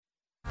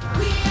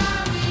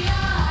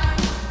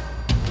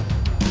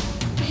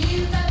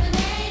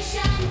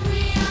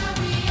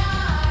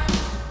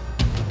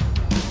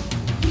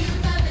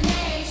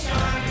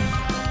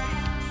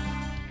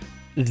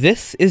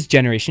This is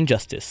Generation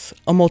Justice,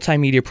 a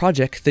multimedia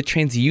project that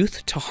trains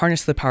youth to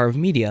harness the power of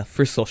media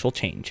for social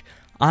change.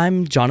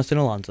 I'm Jonathan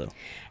Alonso.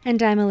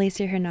 And I'm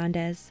Alicia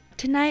Hernandez.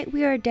 Tonight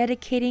we are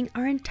dedicating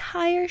our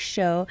entire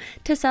show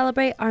to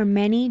celebrate our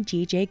many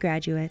GJ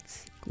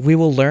graduates. We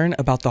will learn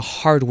about the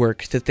hard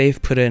work that they've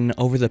put in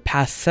over the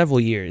past several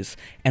years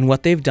and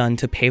what they've done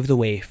to pave the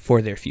way for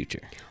their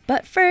future.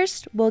 But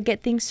first, we'll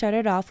get things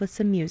started off with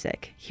some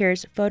music.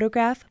 Here's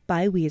Photograph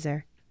by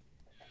Weezer.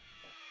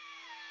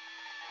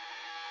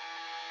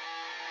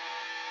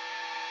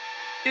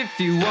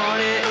 If you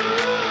want it,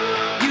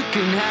 you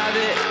can have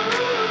it,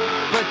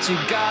 but you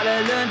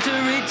gotta learn to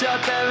reach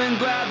out there and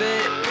grab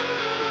it,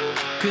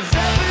 'cause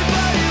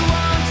everybody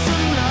wants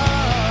some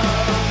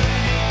love,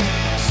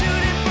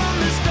 shoot it from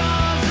the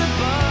stars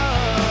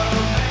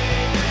above,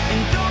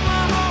 and though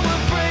my heart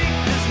will break,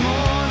 there's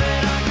more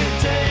that I could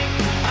take,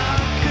 I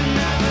could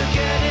never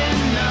get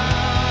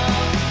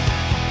enough.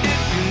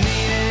 If you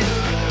need it,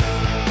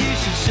 you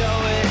should show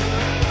it,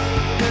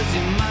 'cause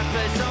you might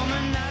play so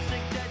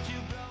monastic that you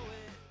blow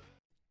it.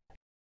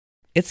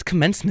 It's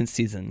commencement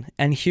season,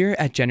 and here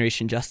at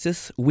Generation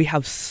Justice, we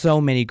have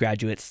so many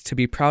graduates to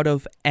be proud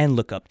of and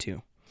look up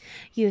to.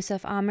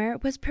 Yusuf Amer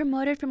was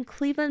promoted from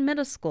Cleveland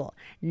Middle School.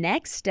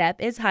 Next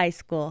step is high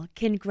school.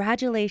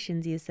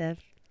 Congratulations, Yusuf.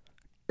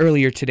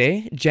 Earlier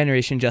today,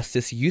 Generation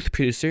Justice youth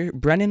producer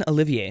Brennan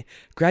Olivier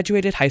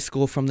graduated high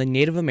school from the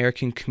Native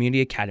American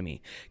Community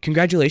Academy.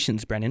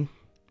 Congratulations, Brennan.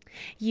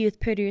 Youth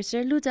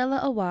producer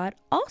Ludella Awad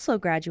also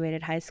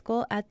graduated high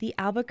school at the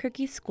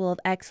Albuquerque School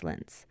of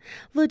Excellence.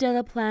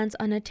 Ludella plans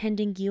on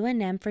attending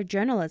UNM for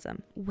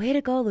journalism. Way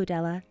to go,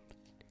 Ludella.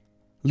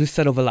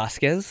 Lucero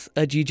Velasquez,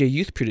 a GJ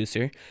youth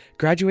producer,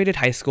 graduated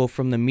high school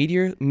from the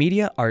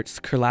Media Arts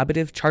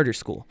Collaborative Charter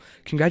School.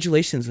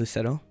 Congratulations,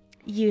 Lucero.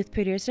 Youth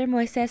producer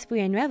Moises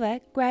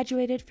Villanueva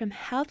graduated from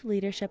Health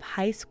Leadership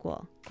High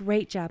School.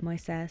 Great job,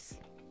 Moises.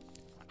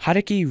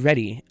 Haruki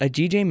Reddy, a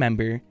GJ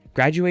member,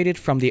 graduated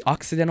from the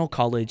Occidental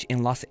College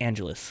in Los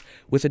Angeles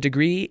with a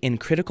degree in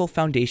Critical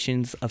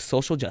Foundations of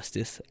Social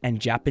Justice and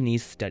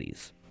Japanese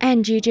Studies.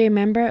 And GJ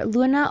member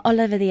Luna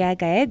Oliveira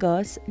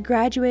Gallegos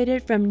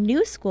graduated from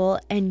New School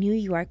in New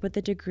York with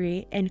a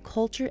degree in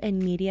Culture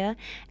and Media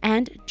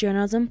and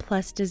Journalism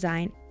Plus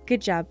Design. Good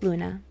job,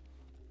 Luna.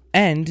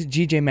 And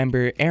GJ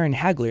member Aaron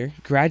Hagler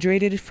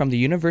graduated from the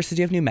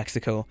University of New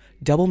Mexico,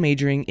 double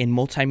majoring in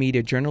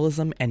multimedia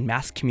journalism and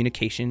mass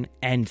communication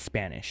and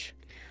Spanish.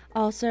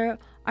 Also,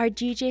 our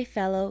GJ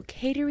fellow,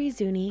 Kateri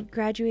Zuni,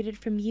 graduated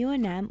from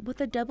UNM with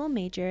a double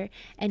major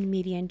in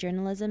media and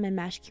journalism and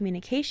mass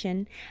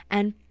communication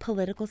and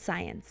political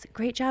science.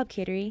 Great job,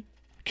 Kateri.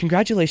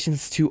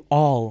 Congratulations to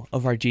all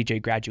of our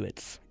GJ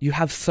graduates. You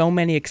have so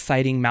many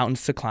exciting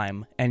mountains to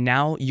climb, and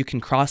now you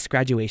can cross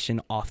graduation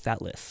off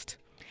that list.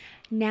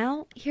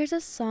 Now, here's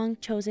a song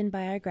chosen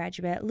by our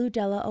graduate,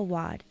 Ludella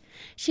Awad.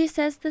 She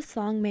says the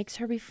song makes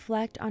her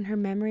reflect on her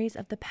memories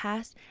of the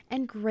past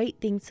and great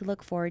things to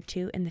look forward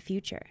to in the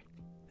future.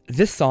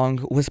 This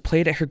song was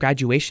played at her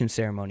graduation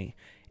ceremony,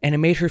 and it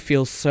made her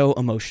feel so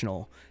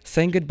emotional,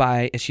 saying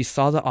goodbye as she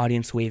saw the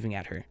audience waving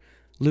at her.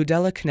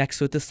 Ludella connects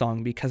with the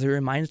song because it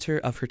reminds her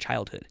of her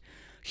childhood.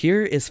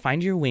 Here is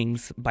Find Your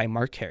Wings by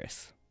Mark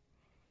Harris.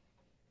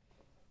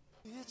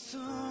 It's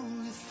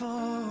only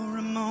for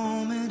a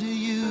moment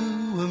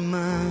you were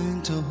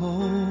mine to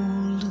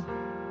hold.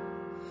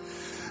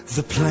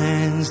 The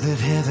plans that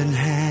heaven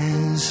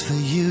has for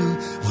you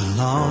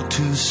will all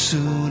too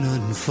soon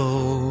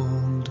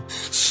unfold.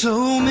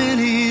 So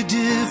many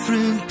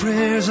different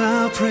prayers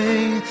I'll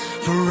pray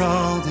for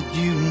all that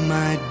you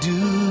might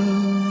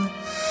do.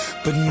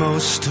 But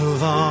most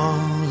of all,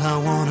 I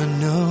want to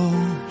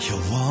know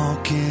you're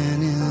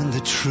walking in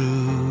the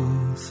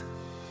truth.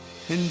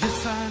 And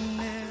if I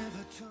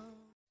never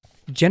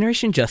told...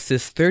 Generation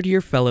Justice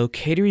third-year fellow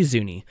Kateri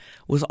Zuni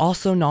was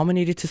also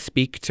nominated to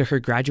speak to her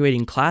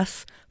graduating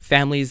class,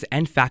 families,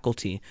 and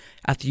faculty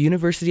at the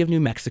University of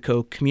New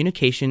Mexico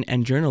Communication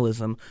and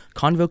Journalism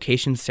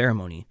Convocation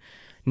Ceremony.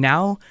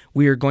 Now,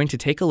 we are going to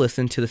take a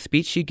listen to the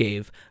speech she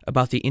gave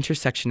about the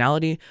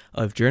intersectionality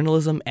of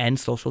journalism and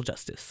social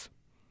justice.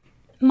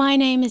 My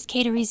name is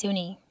Kateri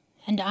Zuni,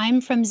 and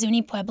I'm from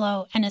Zuni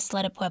Pueblo and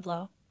Isleta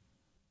Pueblo.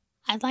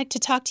 I'd like to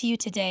talk to you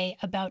today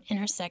about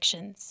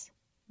intersections,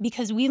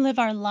 because we live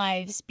our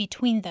lives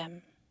between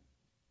them.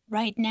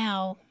 Right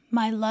now,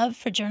 my love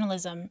for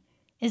journalism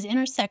is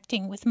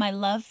intersecting with my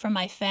love for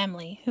my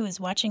family who is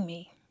watching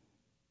me.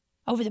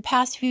 Over the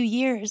past few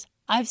years,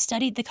 I've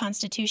studied the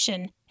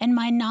Constitution, and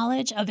my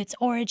knowledge of its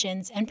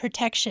origins and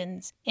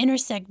protections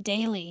intersect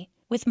daily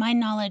with my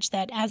knowledge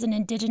that as an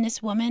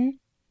Indigenous woman,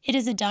 it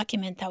is a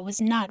document that was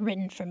not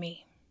written for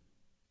me.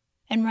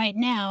 And right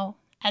now,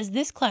 as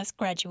this class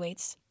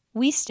graduates,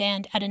 we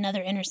stand at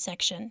another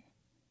intersection.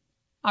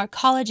 Our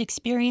college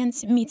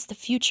experience meets the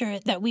future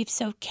that we've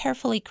so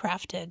carefully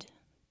crafted.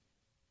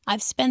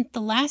 I've spent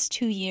the last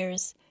 2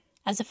 years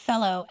as a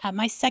fellow at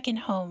my second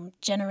home,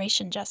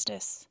 Generation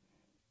Justice,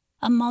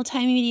 a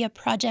multimedia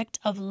project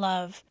of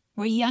love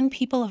where young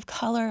people of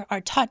color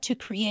are taught to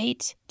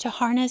create, to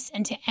harness,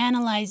 and to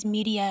analyze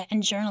media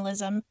and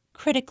journalism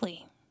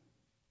critically.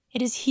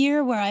 It is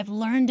here where I've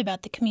learned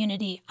about the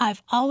community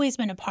I've always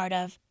been a part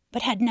of,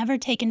 but had never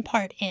taken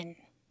part in.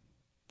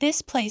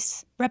 This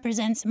place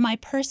represents my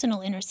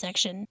personal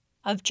intersection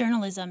of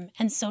journalism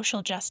and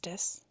social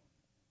justice.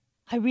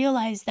 I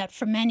realize that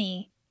for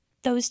many,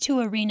 those two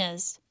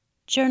arenas,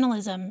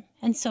 journalism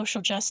and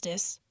social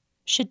justice,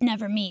 should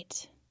never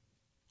meet.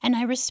 And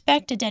I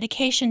respect a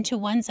dedication to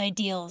one's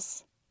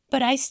ideals,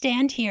 but I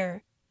stand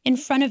here in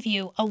front of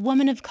you, a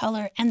woman of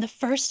color and the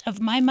first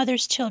of my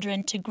mother's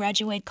children to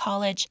graduate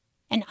college,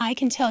 and I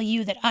can tell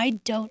you that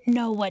I don't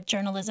know what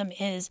journalism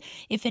is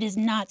if it is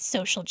not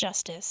social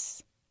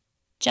justice.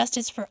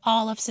 Justice for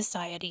all of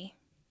society,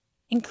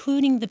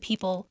 including the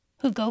people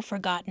who go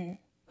forgotten,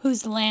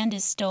 whose land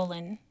is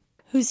stolen,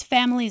 whose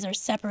families are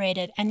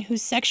separated, and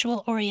whose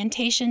sexual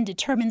orientation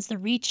determines the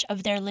reach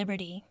of their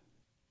liberty.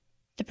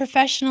 The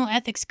professional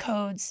ethics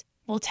codes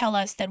will tell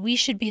us that we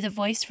should be the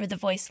voice for the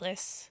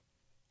voiceless,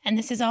 and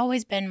this has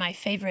always been my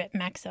favorite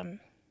maxim.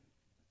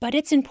 But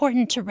it's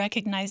important to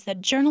recognize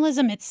that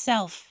journalism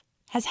itself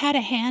has had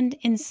a hand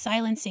in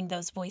silencing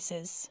those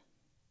voices.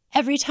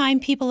 Every time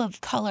people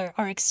of color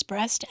are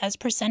expressed as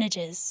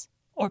percentages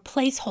or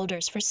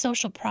placeholders for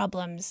social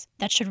problems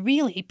that should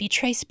really be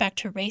traced back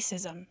to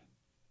racism,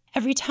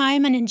 every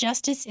time an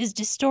injustice is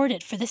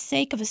distorted for the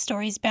sake of a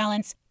story's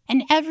balance,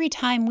 and every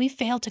time we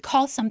fail to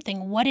call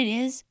something what it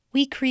is,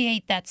 we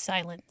create that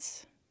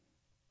silence.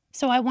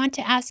 So I want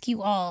to ask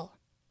you all,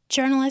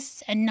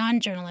 journalists and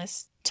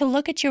non-journalists, to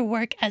look at your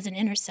work as an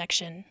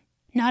intersection,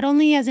 not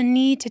only as a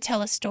need to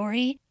tell a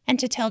story and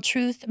to tell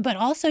truth, but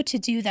also to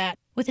do that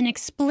with an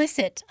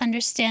explicit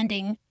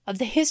understanding of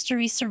the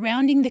history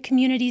surrounding the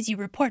communities you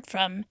report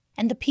from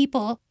and the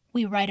people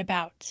we write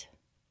about.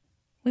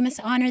 We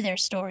must honor their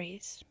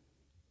stories.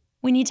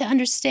 We need to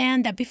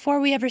understand that before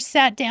we ever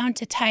sat down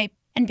to type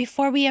and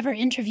before we ever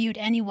interviewed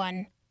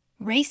anyone,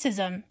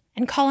 racism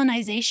and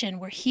colonization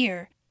were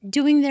here,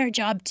 doing their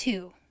job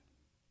too,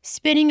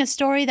 spinning a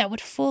story that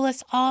would fool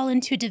us all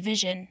into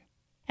division,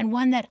 and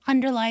one that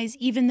underlies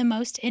even the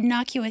most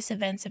innocuous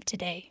events of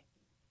today.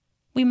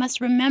 We must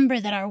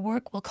remember that our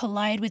work will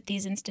collide with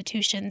these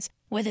institutions,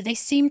 whether they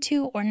seem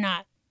to or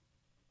not.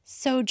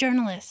 So,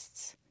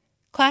 journalists,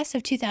 class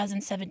of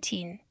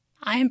 2017,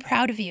 I am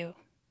proud of you.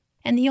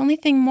 And the only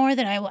thing more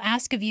that I will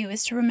ask of you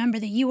is to remember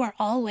that you are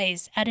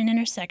always at an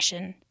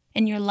intersection,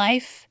 in your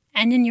life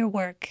and in your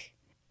work.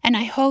 And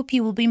I hope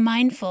you will be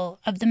mindful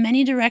of the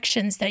many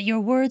directions that your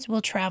words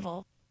will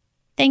travel.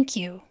 Thank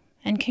you,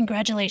 and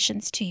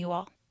congratulations to you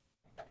all.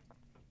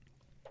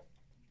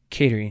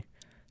 Kateri,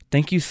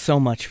 thank you so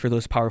much for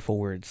those powerful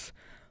words.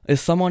 As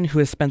someone who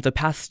has spent the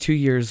past 2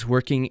 years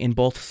working in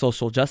both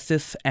social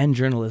justice and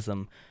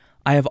journalism,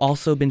 I have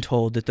also been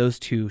told that those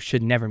two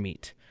should never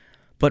meet.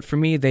 But for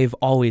me, they've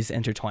always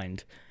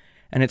intertwined.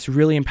 And it's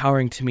really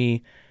empowering to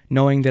me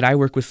knowing that I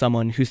work with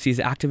someone who sees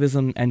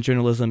activism and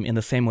journalism in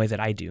the same way that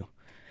I do.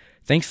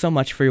 Thanks so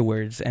much for your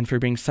words and for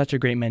being such a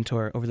great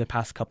mentor over the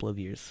past couple of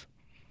years.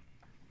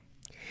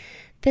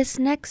 This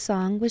next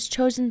song was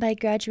chosen by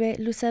graduate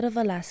Lucero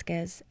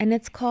Velasquez, and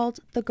it's called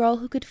The Girl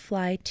Who Could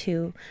Fly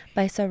Too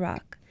by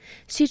Sa-Roc.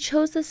 She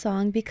chose the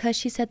song because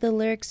she said the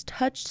lyrics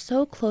touched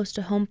so close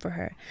to home for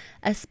her,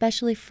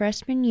 especially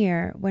freshman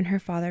year when her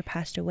father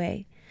passed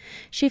away.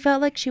 She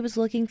felt like she was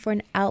looking for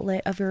an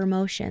outlet of her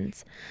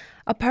emotions.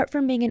 Apart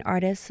from being an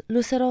artist,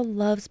 Lucero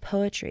loves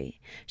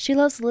poetry. She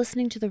loves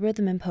listening to the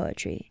rhythm in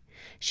poetry.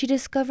 She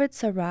discovered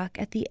Sa-Roc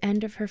at the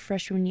end of her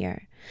freshman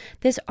year.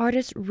 This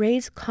artist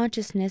raised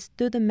consciousness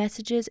through the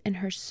messages in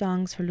her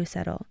songs for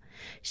Lucero.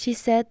 She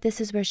said this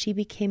is where she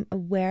became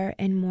aware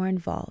and more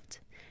involved.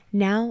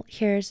 Now,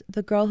 here's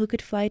The Girl Who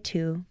Could Fly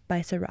Too by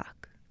Sa-Roc.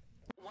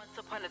 Once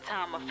upon a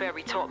time, a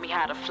fairy taught me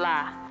how to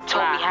fly.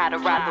 Taught me how to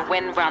ride the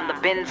wind round the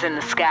bends in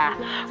the sky.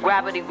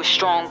 Gravity was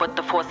strong, but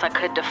the force I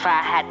could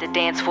defy. Had to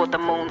dance for the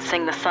moon,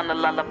 sing the sun a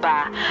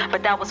lullaby.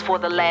 But that was for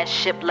the last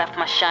ship left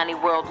my shiny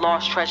world.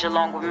 Lost treasure,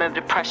 long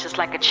remembered, precious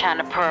like a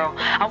china pearl.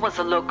 I was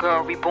a little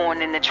girl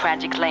reborn in a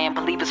tragic land.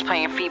 Believers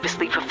praying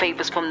feverishly for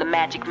favors from the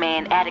magic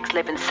man. Addicts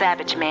living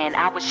savage, man.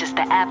 I was just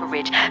the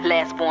average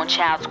last born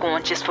child,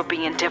 scorned just for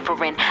being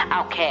different.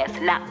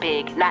 Outcast, not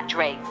big, not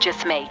Dre,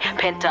 just me.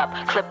 Pent up,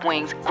 clip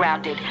wings,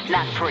 grounded,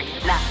 not free,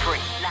 not free,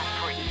 not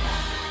free.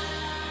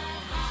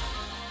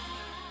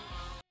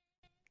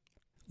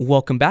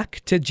 Welcome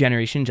back to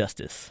Generation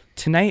Justice.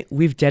 Tonight,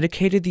 we've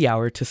dedicated the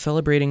hour to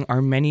celebrating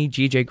our many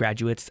GJ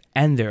graduates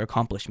and their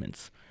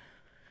accomplishments.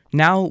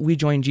 Now, we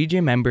join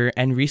GJ member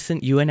and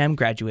recent UNM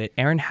graduate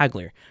Aaron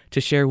Hagler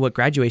to share what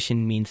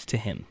graduation means to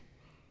him.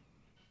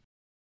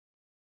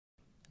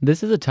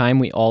 This is a time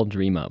we all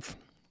dream of.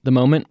 The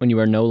moment when you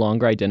are no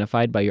longer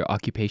identified by your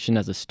occupation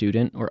as a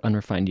student or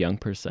unrefined young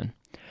person.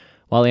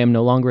 While I am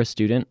no longer a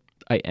student,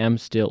 I am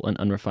still an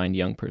unrefined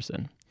young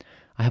person.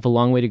 I have a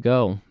long way to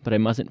go, but I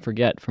mustn't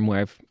forget from where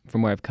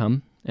I've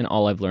come and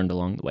all I've learned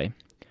along the way.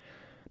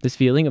 This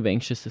feeling of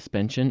anxious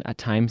suspension at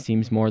times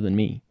seems more than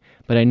me,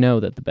 but I know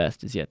that the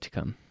best is yet to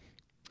come.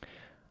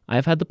 I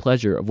have had the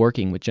pleasure of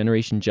working with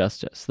Generation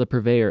Justice, the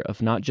purveyor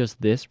of not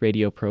just this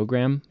radio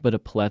program, but a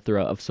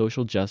plethora of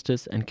social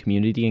justice and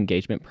community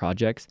engagement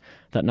projects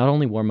that not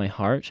only warm my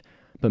heart,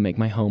 but make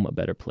my home a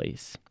better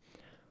place.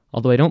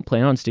 Although I don't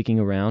plan on sticking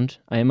around,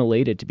 I am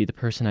elated to be the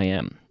person I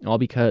am, all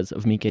because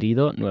of mi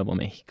querido Nuevo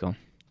Mexico.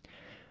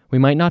 We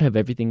might not have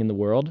everything in the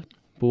world,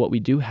 but what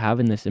we do have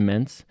in this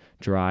immense,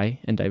 dry,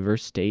 and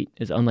diverse state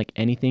is unlike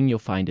anything you'll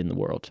find in the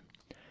world.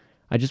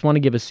 I just want to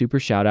give a super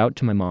shout out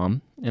to my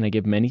mom, and I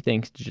give many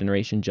thanks to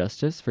Generation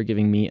Justice for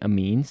giving me a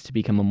means to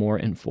become a more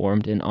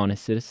informed and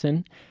honest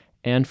citizen,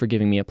 and for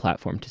giving me a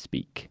platform to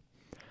speak.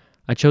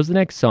 I chose the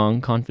next song,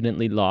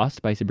 Confidently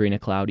Lost by Sabrina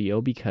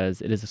Claudio,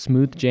 because it is a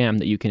smooth jam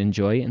that you can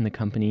enjoy in the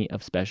company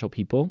of special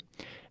people,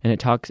 and it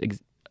talks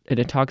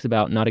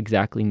about not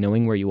exactly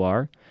knowing where you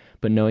are,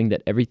 but knowing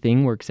that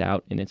everything works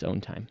out in its own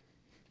time.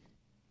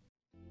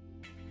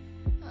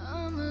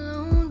 I'm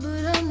alone,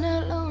 but I'm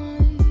not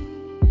lonely.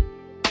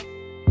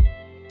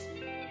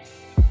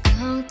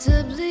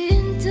 Comfortably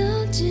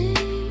indulging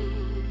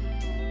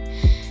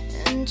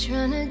and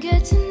trying to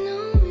get to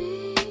know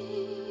me.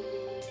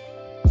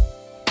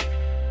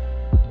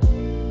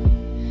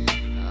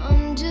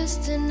 I'm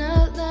just an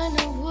outline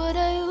of what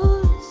I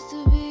used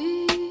to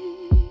be,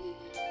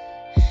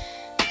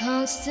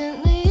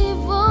 constantly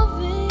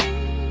evolving,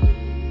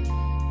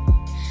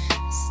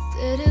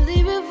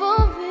 steadily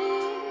revolving.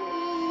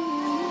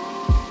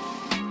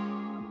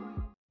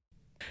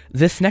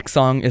 This next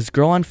song is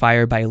Girl on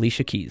Fire by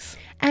Alicia Keys.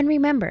 And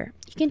remember,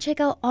 you can check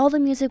out all the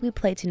music we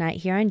played tonight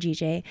here on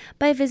GJ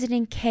by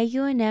visiting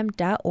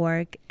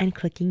kunm.org and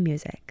clicking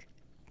music.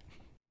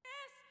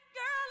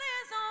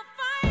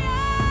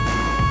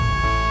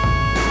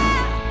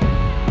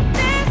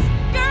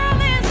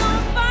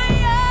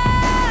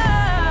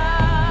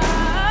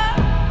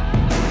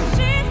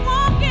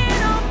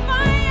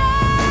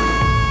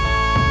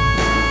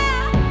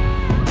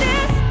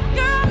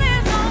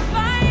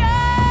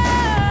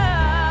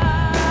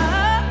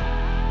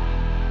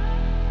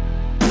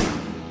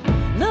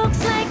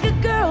 Looks like a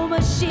girl,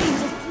 but she's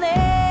a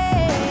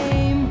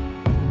flame.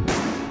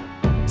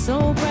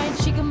 So bright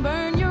she can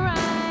burn your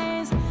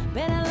eyes.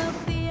 Better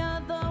look the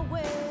other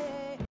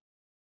way.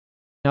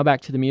 Now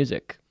back to the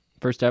music.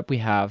 First up we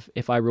have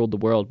If I Ruled the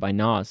World by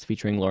Nas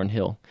featuring Lauryn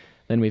Hill.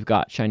 Then we've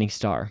got Shining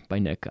Star by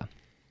Nneka.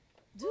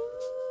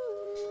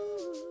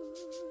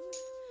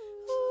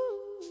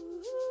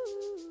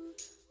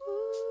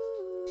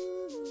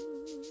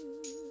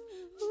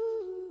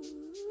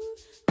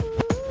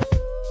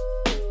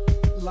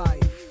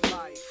 Life,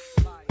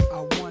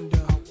 I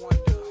wonder,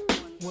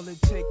 will it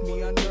take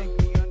me under?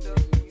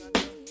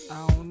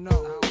 I don't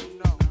know.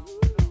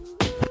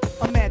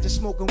 Imagine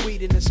smoking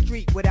weed in the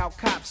street without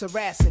cops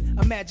harassing.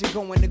 Imagine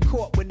going to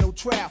court with no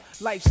trial.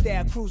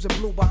 Lifestyle cruising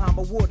blue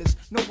Bahama waters.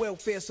 No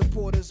welfare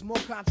supporters. More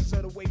conscious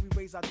of the way we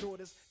raise our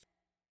daughters.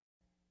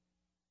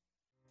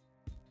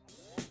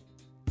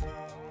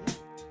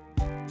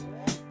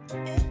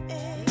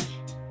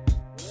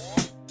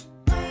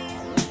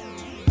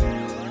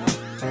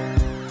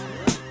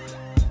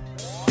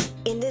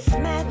 In this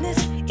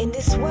madness, in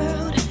this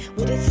world,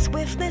 with its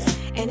swiftness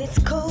and its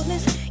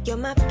coldness, you're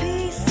my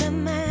peace of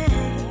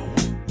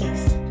mind.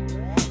 Yes.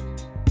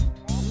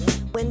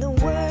 When the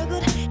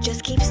world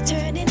just keeps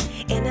turning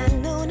and I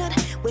know not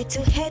where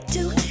to head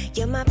to,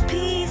 you're my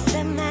peace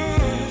of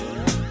mind.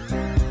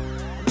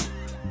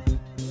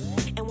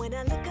 And when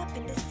I look up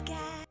in the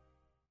sky,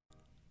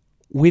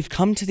 We've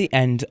come to the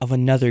end of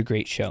another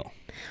great show.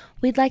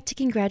 We'd like to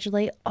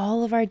congratulate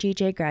all of our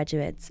GJ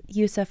graduates,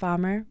 Yusuf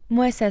Amr,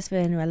 Moises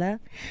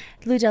Villanueva,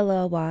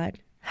 Ludella Awad,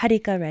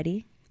 Harika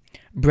Reddy,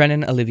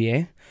 Brennan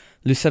Olivier,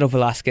 Lucero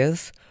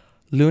Velasquez,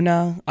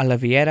 Luna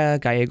Oliveira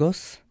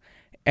Gallegos,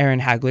 Aaron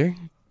Hagler,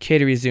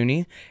 Kateri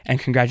Zuni, and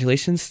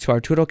congratulations to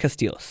Arturo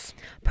Castillos.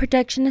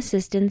 Production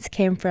assistance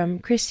came from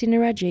Christina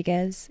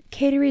Rodriguez,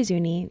 Kateri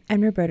Zuni,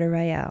 and Roberto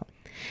Royale.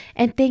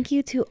 And thank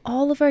you to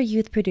all of our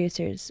youth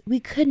producers. We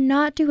could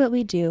not do what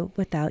we do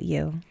without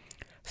you.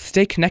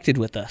 Stay connected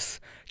with us.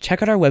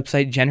 Check out our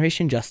website,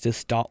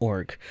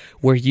 generationjustice.org,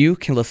 where you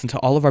can listen to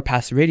all of our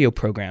past radio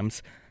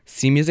programs,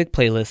 see music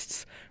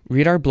playlists,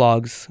 read our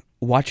blogs,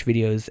 watch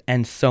videos,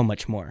 and so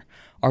much more.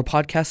 Our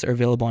podcasts are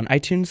available on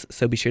iTunes,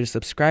 so be sure to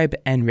subscribe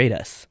and rate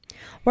us.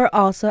 We're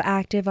also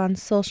active on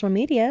social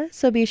media,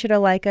 so be sure to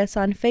like us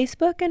on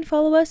Facebook and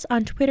follow us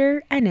on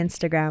Twitter and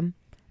Instagram.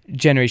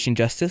 Generation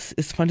Justice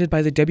is funded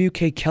by the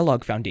W.K.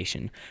 Kellogg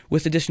Foundation,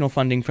 with additional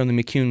funding from the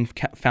McCune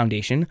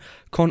Foundation,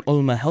 Con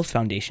Olma Health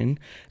Foundation,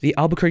 the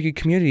Albuquerque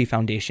Community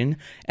Foundation,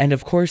 and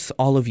of course,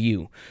 all of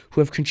you,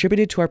 who have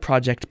contributed to our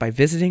project by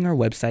visiting our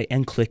website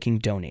and clicking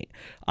Donate.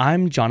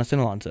 I'm Jonathan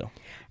Alonso.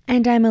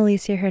 And I'm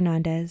Alicia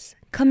Hernandez.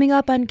 Coming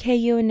up on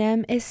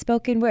KUNM is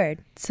Spoken Word,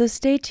 so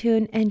stay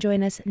tuned and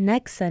join us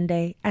next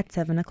Sunday at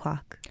 7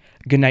 o'clock.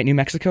 Good night, New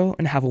Mexico,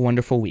 and have a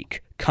wonderful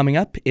week. Coming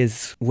up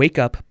is Wake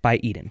Up by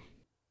Eden.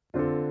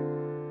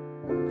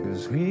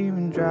 'Cause we've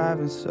been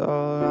driving so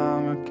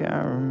long, I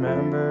can't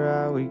remember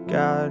how we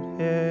got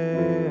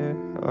here.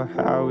 or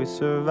how we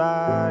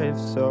survived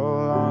so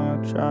long.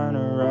 I'm trying to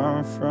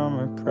run from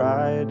her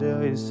cry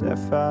till you step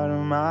out of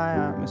my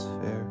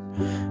atmosphere.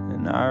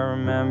 And I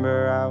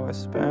remember how I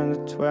spent the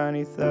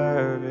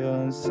 23rd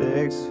feeling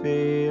 6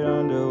 feet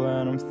under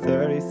when I'm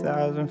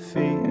 30,000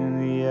 feet in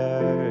the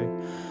air,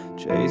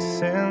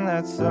 chasing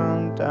that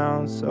sun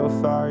down so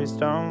far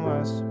east on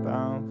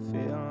westbound,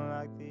 feeling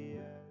like the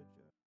edge.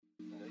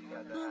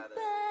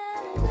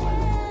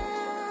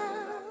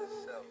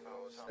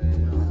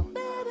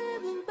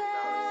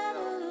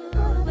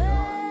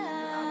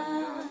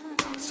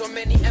 So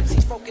many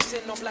MCs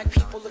focusing on black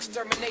people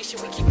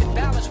extermination. We keep it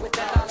balanced with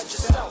that knowledge of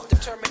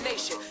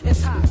self-determination.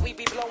 It's hot, we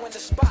be blowing the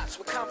spots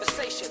with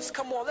conversations.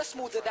 Come on, let's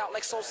smooth it out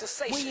like Soul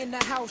Sensation. We in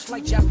the house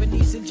like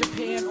Japanese in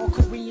Japan or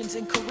Koreans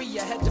in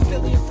Korea. Head to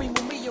Philly and free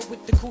Mumia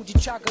with the Kuji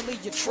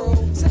Chagalia. True,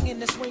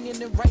 singing and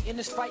swinging and writing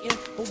is fighting,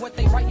 but what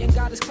they writing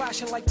got is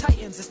clashing like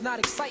titans. It's not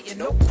exciting,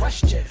 no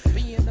question.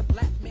 Being a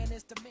black man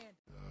is the man.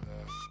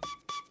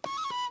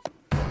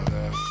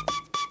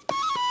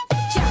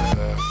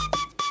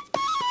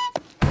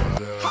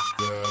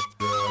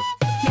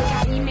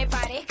 Me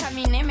paré,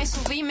 caminé, me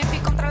subí, me fui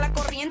contra la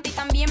corriente y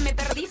también me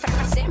perdí,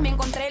 fracasé, me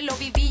encontré, lo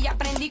viví y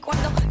aprendí.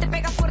 Cuando te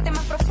pegas fuerte,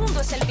 más profundo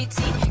es el beat,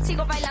 sí.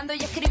 Sigo bailando y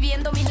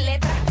escribiendo mis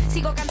letras,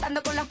 sigo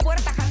cantando con las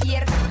puertas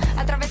abiertas,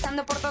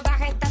 atravesando por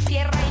todas estas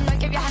tierras y no hay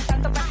que viajar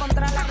tanto para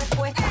encontrar la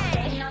respuesta.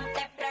 Hey, no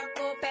te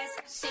preocupes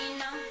si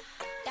no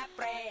te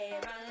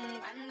aprueban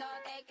cuando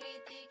te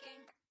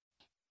critiquen.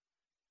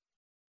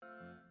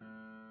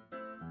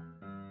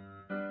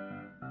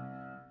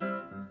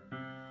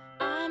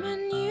 I'm a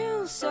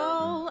new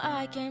soul,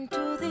 I came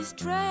to this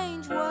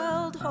strange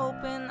world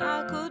hoping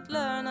I could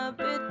learn a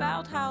bit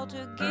about how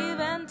to give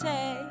and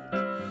take.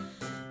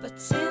 But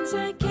since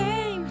I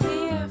came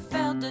here,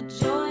 felt the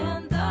joy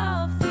and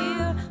the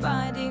fear,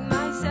 finding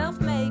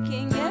myself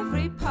making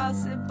every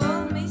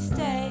possible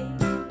mistake.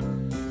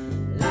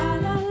 La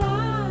la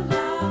la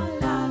la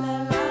la la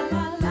la la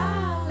la la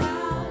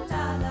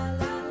la la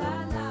la la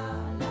la.